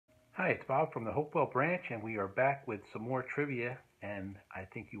Hi, it's Bob from the Hopewell branch, and we are back with some more trivia, and I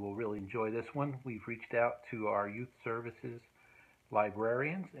think you will really enjoy this one. We've reached out to our youth services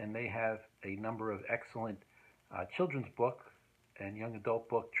librarians, and they have a number of excellent children's book and young adult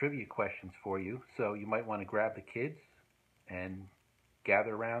book trivia questions for you. So you might want to grab the kids and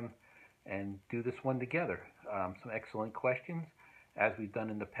gather around and do this one together. Some excellent questions. As we've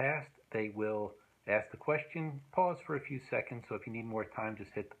done in the past, they will ask the question, pause for a few seconds, so if you need more time, just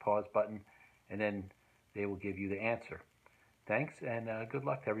hit the pause button, and then they will give you the answer. Thanks, and good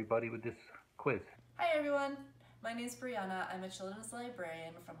luck to everybody with this quiz. Hi everyone, my name is Brianna. I'm a children's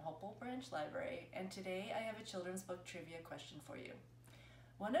librarian from Hopewell Branch Library, and today I have a children's book trivia question for you.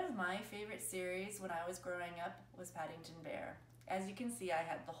 One of my favorite series when I was growing up was Paddington Bear. As you can see, I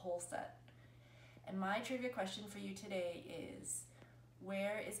had the whole set. And my trivia question for you today is,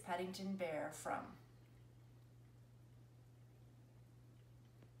 where is Paddington Bear from?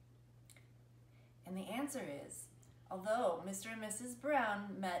 And the answer is, although Mr. and Mrs.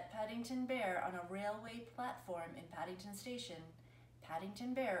 Brown met Paddington Bear on a railway platform in Paddington Station,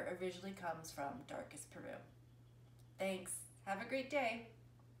 Paddington Bear originally comes from darkest Peru. Thanks. Have a great day.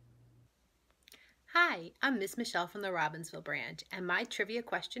 Hi, I'm Miss Michelle from the Robbinsville branch, and my trivia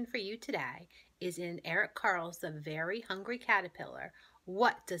question for you today is in Eric Carle's The Very Hungry Caterpillar.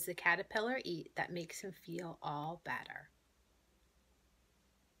 What does the caterpillar eat that makes him feel all better?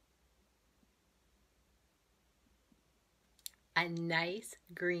 A nice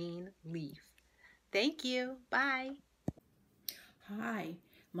green leaf. Thank you. Bye. Hi,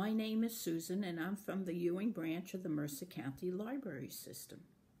 my name is Susan and I'm from the Ewing branch of the Mercer County Library System.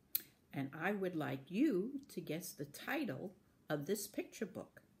 And I would like you to guess the title of this picture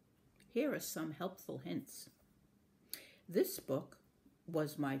book. Here are some helpful hints. This book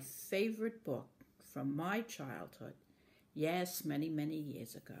was my favorite book from my childhood. Yes, many, many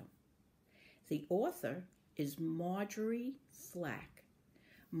years ago. The author is Marjorie Flack.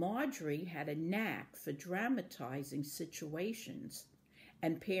 Marjorie had a knack for dramatizing situations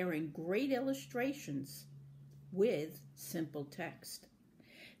and pairing great illustrations with simple text.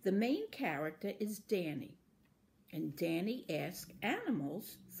 The main character is Danny, and Danny asks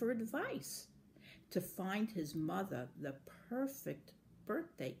animals for advice to find his mother the perfect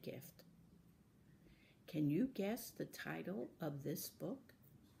birthday gift. Can you guess the title of this book?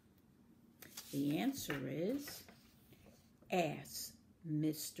 The answer is Ask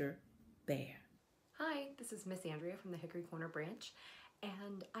Mr. Bear. Hi, this is Miss Andrea from the Hickory Corner branch,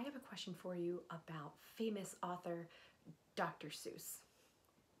 and I have a question for you about famous author Dr. Seuss.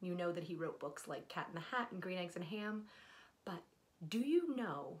 You know that he wrote books like Cat in the Hat and Green Eggs and Ham, but do you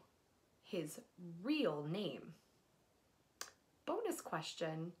know his real name? Bonus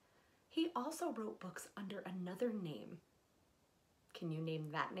question, he also wrote books under another name. Can you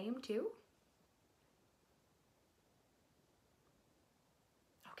name that name too?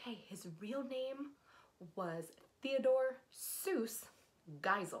 Okay, his real name was Theodore Seuss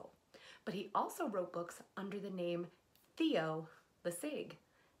Geisel, but he also wrote books under the name Theo Lesage,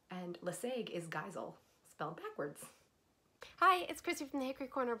 and Lesage is Geisel, spelled backwards. Hi, it's Chrissy from the Hickory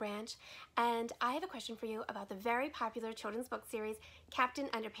Corner branch, and I have a question for you about the very popular children's book series Captain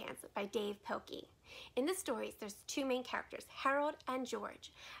Underpants by Dave Pilkey. In the stories, there's two main characters, Harold and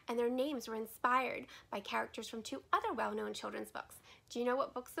George, and their names were inspired by characters from two other well-known children's books. Do you know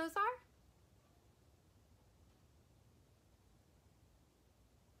what books those are?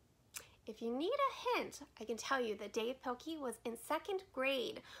 If you need a hint, I can tell you that Dave Pilkey was in second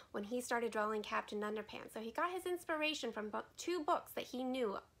grade when he started drawing Captain Underpants. So he got his inspiration from two books that he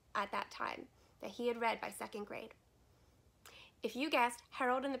knew at that time, that he had read by second grade. If you guessed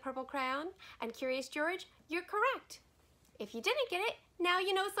Harold and the Purple Crayon and Curious George, you're correct. If you didn't get it, now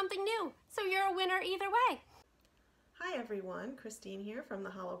you know something new, so you're a winner either way. Hi everyone, Christine here from the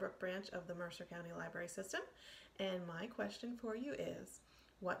Hollowbrook branch of the Mercer County Library System, and my question for you is,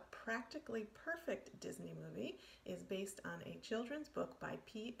 what practically perfect Disney movie is based on a children's book by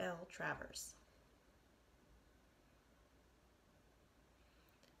P.L. Travers?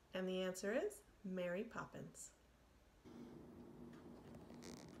 And the answer is Mary Poppins.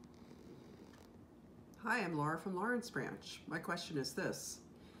 Hi, I'm Laura from Lawrence Branch. My question is this.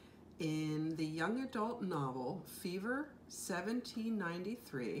 In the young adult novel Fever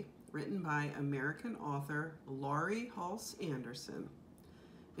 1793, written by American author Laurie Halse Anderson,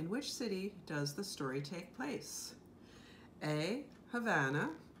 in which city does the story take place? A. Havana,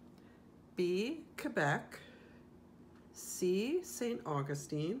 B. Quebec, C. St.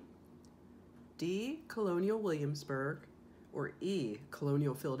 Augustine, D. Colonial Williamsburg, or E.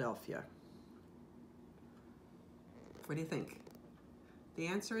 Colonial Philadelphia? What do you think? The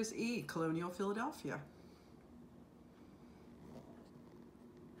answer is E, Colonial Philadelphia.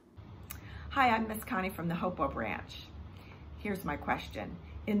 Hi, I'm Miss Connie from the Hopewell branch. Here's my question.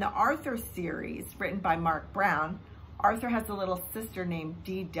 In the Arthur series, written by Mark Brown, Arthur has a little sister named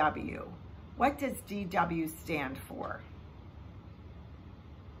DW. What does DW stand for?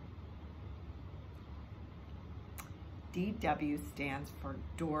 DW stands for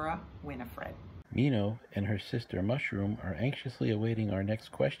Dora Winifred. Mino and her sister Mushroom are anxiously awaiting our next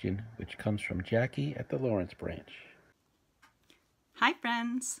question, which comes from Jackie at the Lawrence branch. Hi,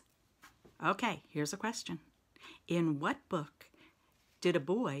 friends. Okay, here's a question. In what book did a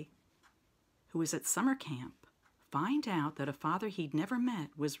boy who was at summer camp find out that a father he'd never met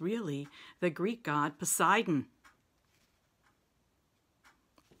was really the Greek god Poseidon?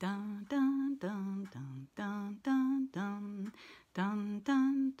 Dun dun dun dun dun dun dun dun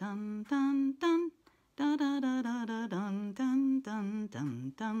dun dun dun dun da da da da da dun dun dun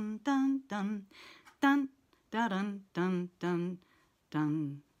dun dun dun dun dun da dun dun dun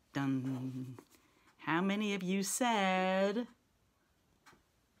dun dun. How many of you said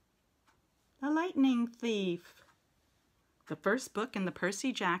A Lightning Thief? The first book in the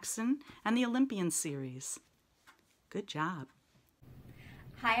Percy Jackson and the Olympian series. Good job.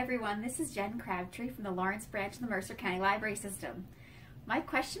 Hi everyone, this is Jen Crabtree from the Lawrence branch of the Mercer County Library System. My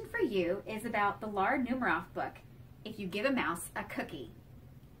question for you is about the Lard Numeroff book, If You Give a Mouse a Cookie.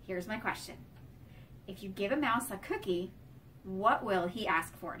 Here's my question. If you give a mouse a cookie, what will he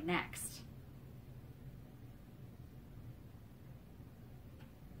ask for next?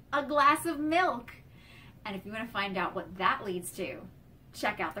 A glass of milk! And if you want to find out what that leads to,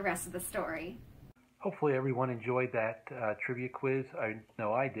 check out the rest of the story. Hopefully everyone enjoyed that trivia quiz. I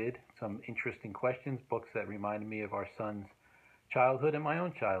know I did. Some interesting questions, books that reminded me of our son's childhood and my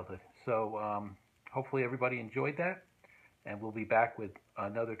own childhood. So hopefully everybody enjoyed that. And we'll be back with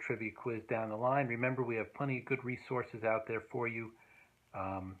another trivia quiz down the line. Remember, we have plenty of good resources out there for you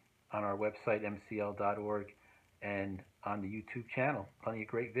on our website, mcl.org, and on the YouTube channel. Plenty of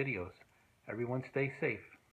great videos. Everyone stay safe.